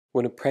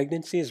When a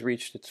pregnancy has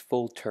reached its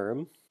full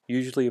term,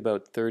 usually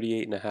about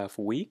 38.5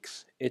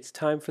 weeks, it's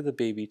time for the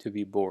baby to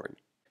be born.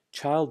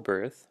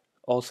 Childbirth,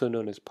 also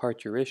known as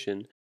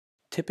parturition,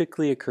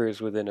 typically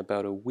occurs within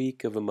about a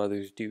week of a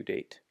mother's due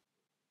date.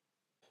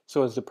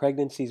 So as the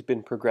pregnancy's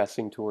been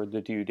progressing toward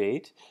the due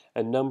date,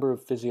 a number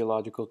of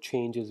physiological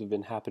changes have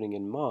been happening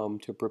in mom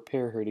to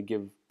prepare her to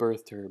give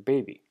birth to her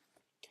baby.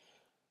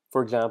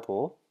 For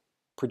example,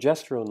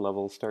 progesterone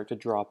levels start to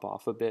drop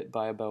off a bit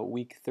by about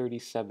week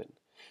 37.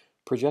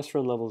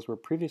 Progesterone levels were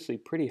previously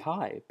pretty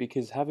high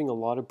because having a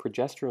lot of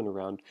progesterone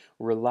around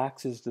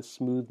relaxes the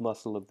smooth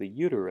muscle of the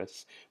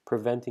uterus,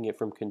 preventing it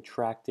from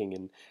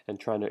contracting and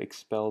trying to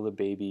expel the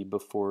baby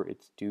before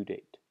its due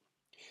date.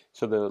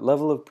 So the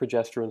level of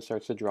progesterone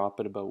starts to drop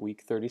at about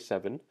week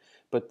 37,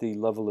 but the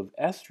level of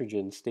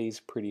estrogen stays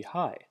pretty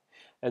high.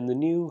 And the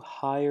new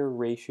higher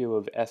ratio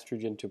of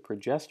estrogen to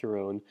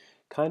progesterone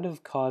kind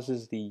of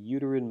causes the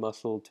uterine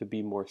muscle to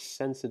be more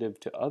sensitive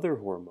to other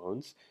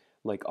hormones,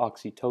 like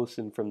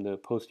oxytocin from the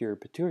posterior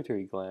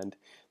pituitary gland,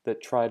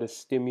 that try to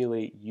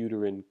stimulate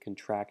uterine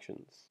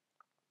contractions.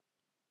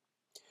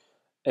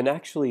 And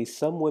actually,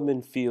 some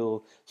women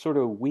feel sort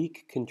of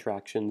weak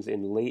contractions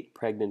in late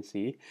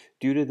pregnancy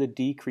due to the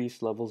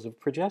decreased levels of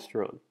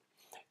progesterone.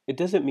 It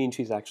doesn't mean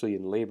she's actually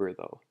in labor,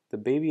 though. The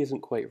baby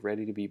isn't quite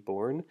ready to be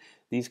born.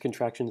 These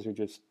contractions are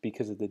just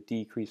because of the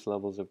decreased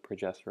levels of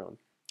progesterone.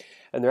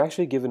 And they're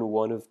actually given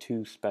one of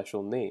two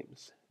special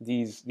names.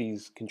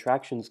 These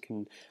contractions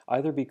can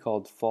either be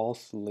called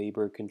false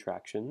labor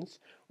contractions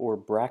or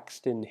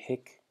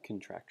Braxton-Hick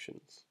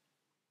contractions.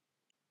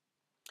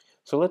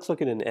 So let's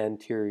look at an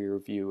anterior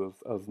view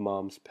of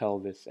mom's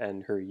pelvis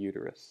and her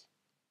uterus.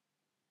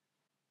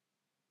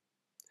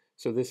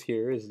 So this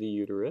here is the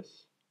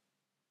uterus.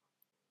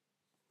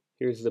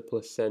 Here's the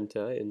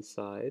placenta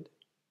inside.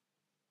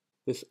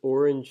 This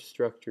orange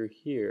structure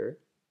here,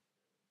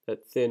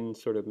 that thin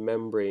sort of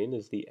membrane,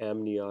 is the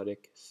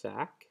amniotic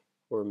sac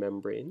or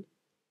membrane.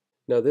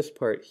 Now this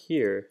part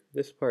here,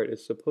 this part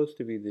is supposed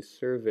to be the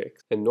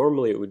cervix, and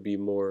normally it would be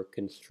more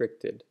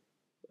constricted,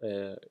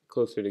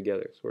 closer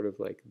together, sort of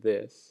like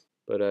this.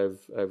 But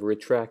I've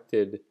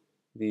retracted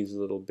these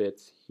little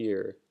bits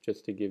here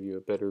just to give you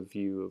a better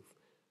view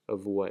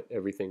of what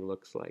everything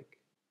looks like.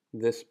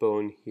 This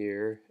bone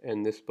here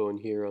and this bone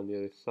here on the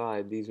other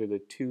side, these are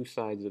the two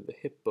sides of the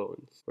hip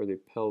bones, or the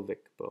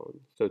pelvic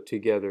bones. So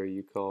together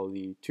you call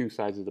the two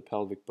sides of the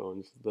pelvic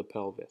bones the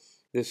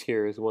pelvis. This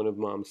here is one of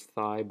mom's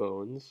thigh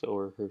bones,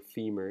 or her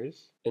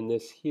femurs. And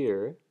this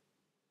here,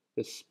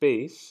 the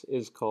space,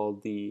 is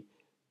called the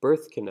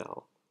birth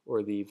canal,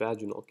 or the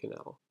vaginal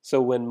canal.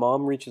 So when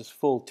mom reaches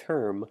full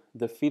term,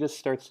 the fetus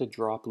starts to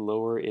drop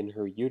lower in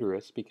her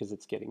uterus because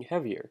it's getting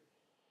heavier.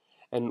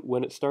 And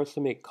when it starts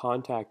to make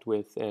contact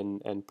with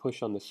and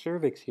push on the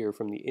cervix here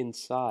from the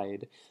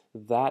inside,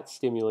 that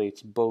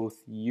stimulates both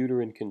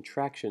uterine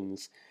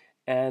contractions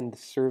and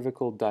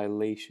cervical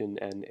dilation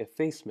and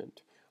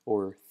effacement,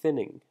 or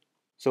thinning.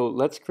 So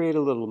let's create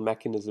a little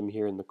mechanism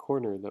here in the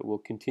corner that we'll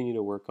continue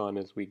to work on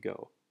as we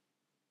go.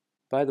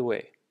 By the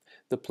way,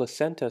 the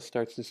placenta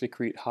starts to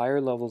secrete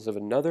higher levels of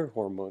another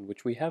hormone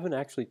which we haven't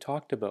actually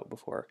talked about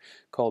before,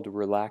 called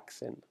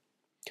relaxin.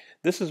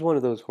 This is one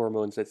of those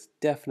hormones that's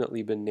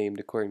definitely been named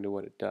according to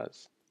what it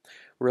does.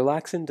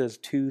 Relaxin does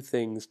two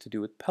things to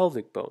do with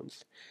pelvic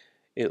bones.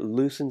 It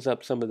loosens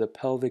up some of the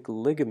pelvic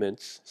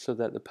ligaments so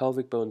that the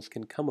pelvic bones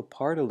can come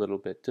apart a little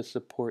bit to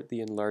support the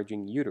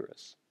enlarging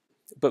uterus.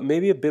 But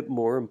maybe a bit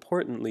more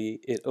importantly,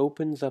 it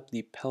opens up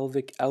the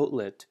pelvic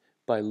outlet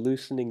by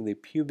loosening the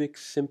pubic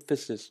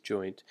symphysis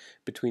joint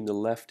between the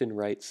left and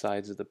right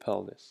sides of the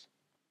pelvis.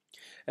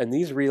 And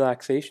these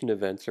relaxation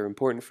events are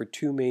important for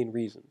two main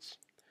reasons.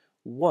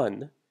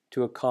 One,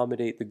 to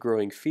accommodate the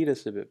growing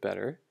fetus a bit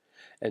better,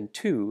 and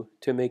two,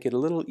 to make it a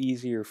little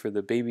easier for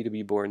the baby to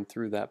be born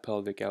through that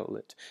pelvic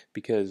outlet,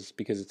 because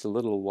it's a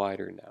little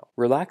wider now.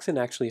 Relaxin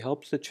actually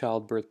helps the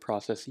childbirth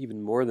process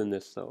even more than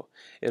this though.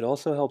 It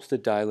also helps to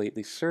dilate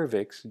the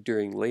cervix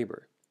during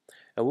labor,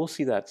 and we'll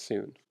see that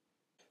soon.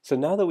 So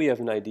now that we have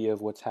an idea of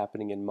what's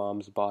happening in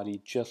mom's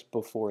body just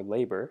before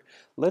labor,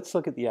 let's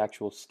look at the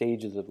actual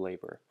stages of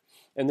labor.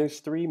 And there's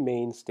three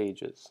main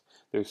stages.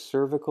 There's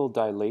cervical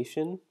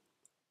dilation,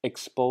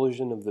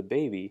 expulsion of the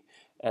baby,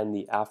 and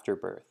the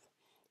afterbirth.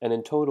 And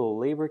in total,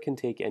 labor can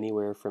take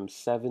anywhere from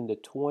 7 to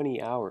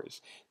 20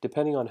 hours,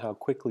 depending on how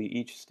quickly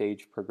each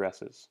stage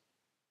progresses.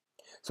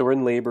 So we're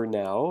in labor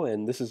now,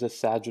 and this is a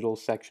sagittal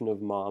section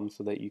of mom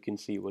so that you can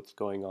see what's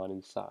going on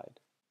inside.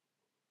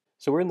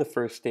 So we're in the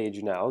first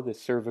stage now, the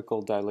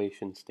cervical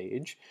dilation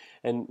stage,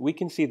 and we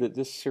can see that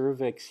this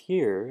cervix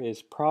here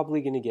is probably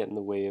going to get in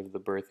the way of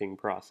the birthing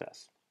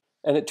process.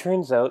 And it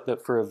turns out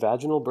that for a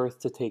vaginal birth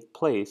to take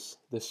place,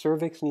 the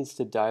cervix needs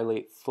to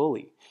dilate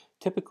fully,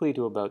 typically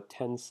to about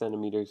 10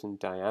 centimeters in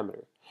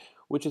diameter,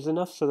 which is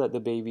enough so that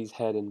the baby's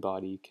head and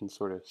body can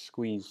sort of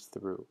squeeze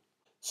through.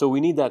 So we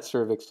need that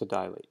cervix to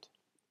dilate.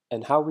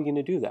 And how are we going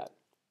to do that?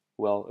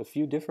 Well, a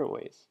few different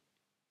ways.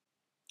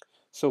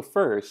 So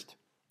first,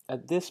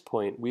 At this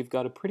point, we've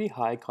got a pretty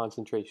high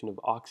concentration of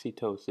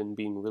oxytocin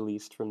being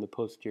released from the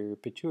posterior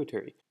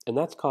pituitary, and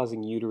that's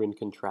causing uterine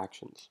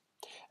contractions.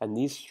 And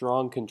these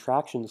strong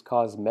contractions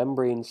cause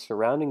membranes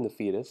surrounding the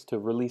fetus to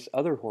release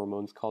other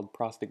hormones called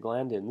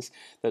prostaglandins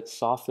that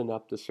soften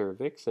up the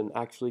cervix and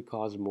actually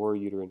cause more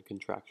uterine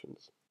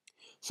contractions.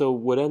 So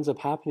what ends up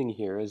happening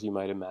here, as you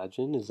might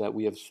imagine, is that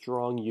we have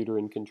strong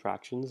uterine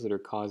contractions that are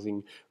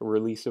causing a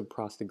release of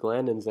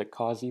prostaglandins that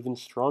cause even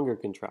stronger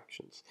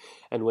contractions.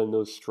 And when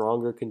those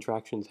stronger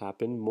contractions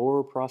happen,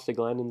 more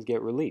prostaglandins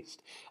get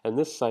released. And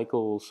this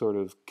cycle will sort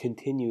of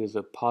continue as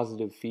a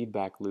positive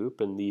feedback loop,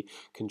 and the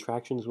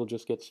contractions will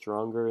just get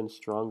stronger and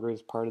stronger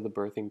as part of the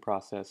birthing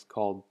process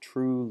called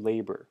true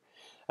labor,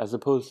 as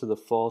opposed to the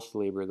false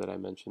labor that I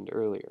mentioned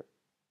earlier.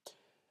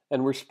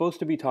 And we're supposed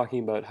to be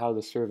talking about how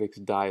the cervix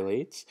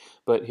dilates,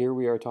 but here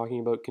we are talking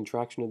about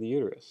contraction of the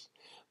uterus.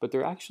 But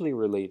they're actually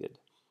related.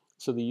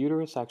 So the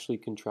uterus actually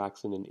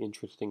contracts in an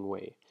interesting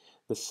way.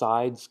 The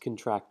sides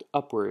contract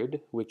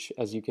upward, which,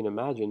 as you can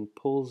imagine,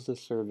 pulls the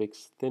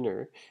cervix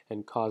thinner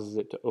and causes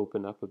it to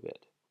open up a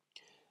bit.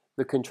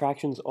 The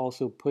contractions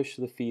also push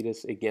the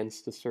fetus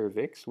against the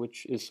cervix,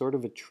 which is sort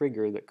of a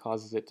trigger that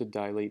causes it to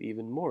dilate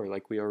even more,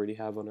 like we already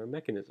have on our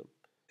mechanism.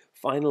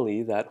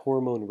 Finally, that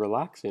hormone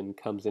relaxin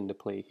comes into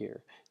play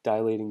here,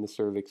 dilating the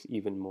cervix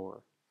even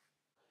more.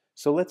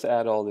 So let's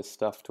add all this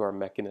stuff to our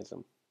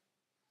mechanism.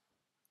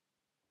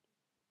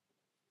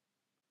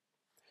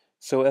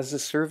 So as the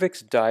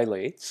cervix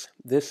dilates,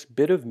 this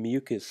bit of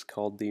mucus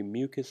called the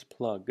mucus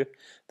plug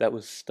that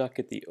was stuck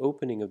at the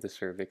opening of the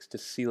cervix to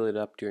seal it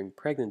up during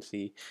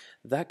pregnancy,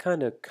 that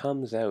kind of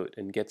comes out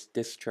and gets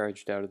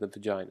discharged out of the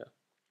vagina.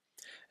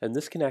 And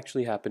this can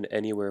actually happen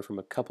anywhere from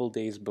a couple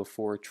days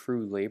before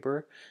true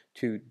labor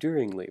to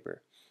during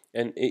labor.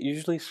 And it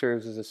usually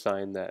serves as a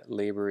sign that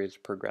labor is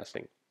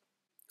progressing.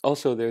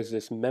 Also, there's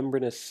this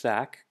membranous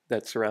sac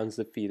that surrounds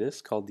the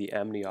fetus called the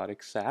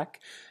amniotic sac,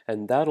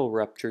 and that'll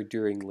rupture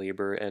during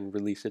labor and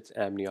release its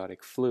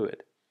amniotic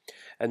fluid.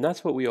 And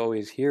that's what we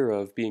always hear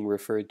of being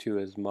referred to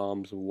as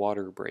mom's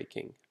water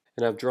breaking.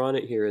 And I've drawn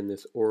it here in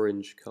this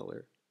orange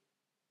color.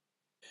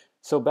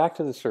 So back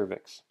to the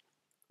cervix.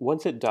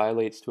 Once it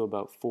dilates to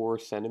about 4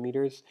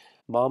 centimeters,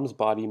 mom's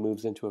body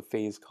moves into a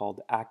phase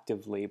called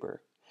active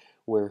labor,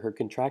 where her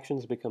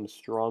contractions become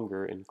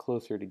stronger and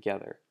closer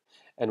together.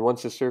 And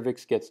once the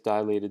cervix gets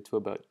dilated to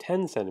about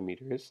 10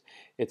 centimeters,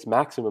 its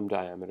maximum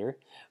diameter,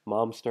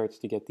 mom starts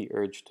to get the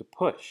urge to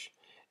push.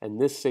 And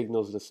this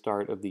signals the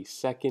start of the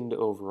second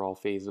overall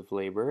phase of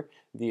labor,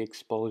 the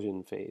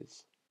expulsion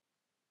phase.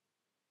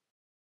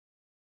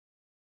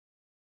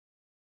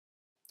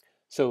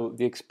 So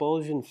the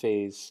expulsion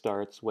phase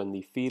starts when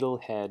the fetal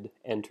head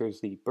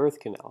enters the birth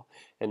canal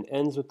and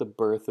ends with the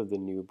birth of the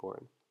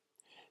newborn.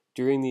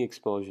 During the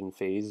expulsion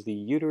phase, the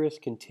uterus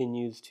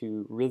continues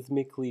to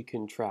rhythmically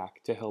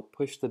contract to help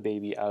push the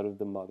baby out of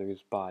the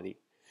mother's body.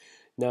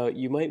 Now,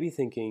 you might be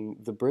thinking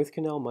the birth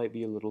canal might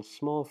be a little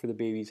small for the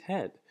baby's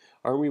head.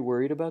 Aren't we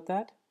worried about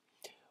that?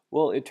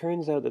 Well, it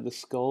turns out that the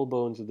skull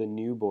bones of the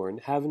newborn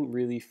haven't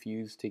really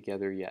fused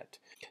together yet.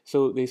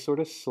 So they sort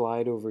of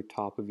slide over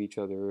top of each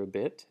other a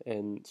bit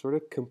and sort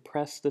of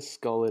compress the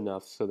skull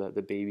enough so that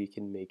the baby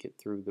can make it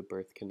through the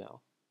birth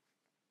canal.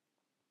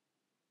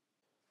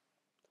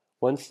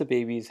 Once the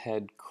baby's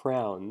head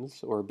crowns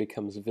or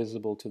becomes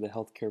visible to the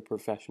healthcare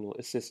professional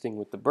assisting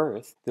with the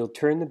birth, they'll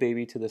turn the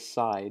baby to the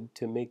side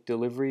to make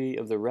delivery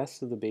of the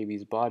rest of the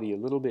baby's body a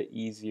little bit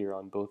easier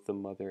on both the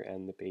mother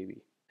and the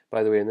baby.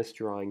 By the way, in this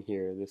drawing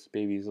here, this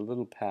baby is a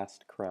little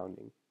past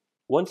crowning.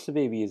 Once the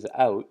baby is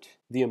out,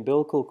 the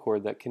umbilical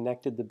cord that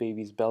connected the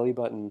baby's belly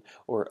button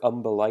or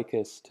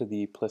umbilicus to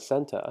the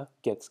placenta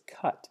gets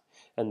cut,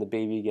 and the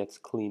baby gets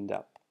cleaned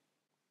up.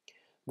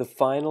 The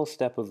final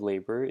step of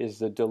labor is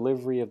the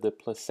delivery of the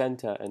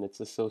placenta and its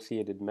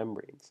associated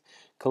membranes,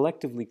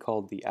 collectively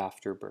called the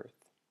afterbirth.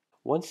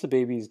 Once the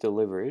baby is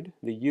delivered,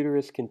 the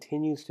uterus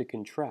continues to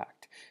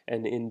contract,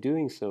 and in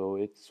doing so,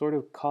 it sort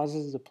of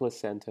causes the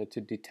placenta to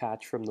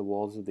detach from the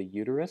walls of the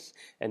uterus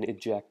and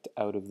eject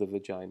out of the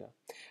vagina.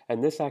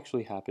 And this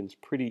actually happens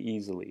pretty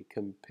easily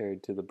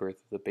compared to the birth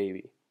of the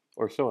baby,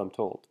 or so I'm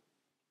told.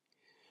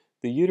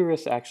 The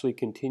uterus actually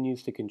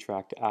continues to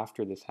contract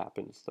after this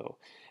happens, though,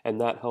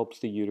 and that helps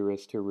the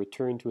uterus to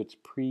return to its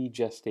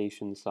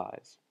pre-gestation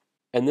size.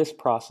 And this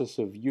process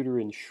of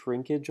uterine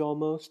shrinkage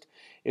almost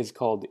is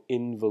called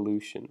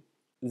involution.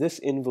 This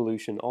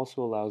involution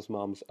also allows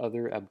mom's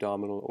other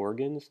abdominal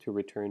organs to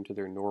return to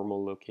their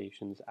normal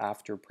locations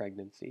after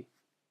pregnancy.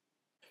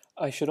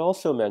 I should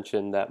also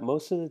mention that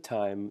most of the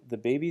time, the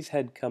baby's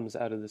head comes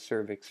out of the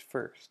cervix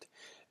first,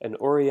 an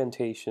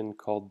orientation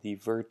called the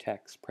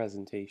vertex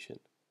presentation.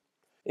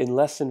 In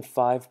less than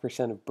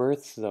 5% of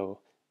births, though,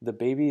 the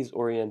baby is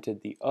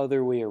oriented the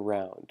other way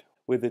around,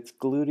 with its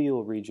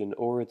gluteal region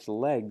or its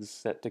legs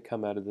set to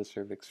come out of the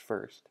cervix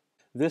first.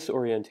 This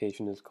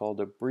orientation is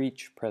called a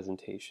breech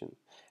presentation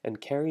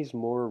and carries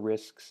more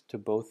risks to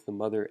both the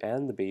mother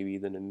and the baby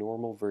than a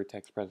normal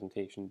vertex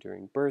presentation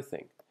during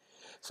birthing.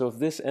 So if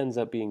this ends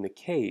up being the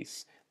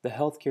case, the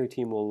healthcare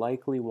team will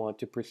likely want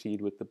to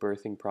proceed with the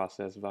birthing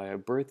process via a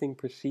birthing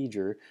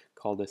procedure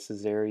called a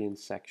cesarean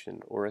section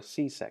or a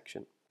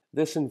C-section.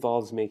 This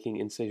involves making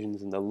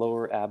incisions in the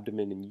lower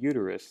abdomen and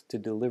uterus to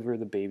deliver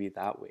the baby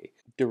that way,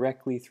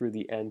 directly through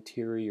the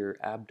anterior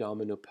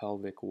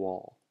abdominopelvic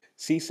wall.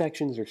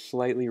 C-sections are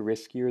slightly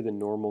riskier than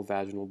normal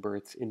vaginal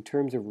births in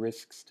terms of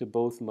risks to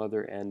both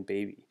mother and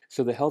baby,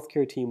 so the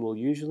healthcare team will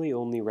usually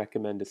only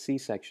recommend a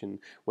C-section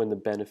when the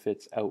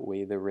benefits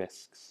outweigh the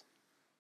risks.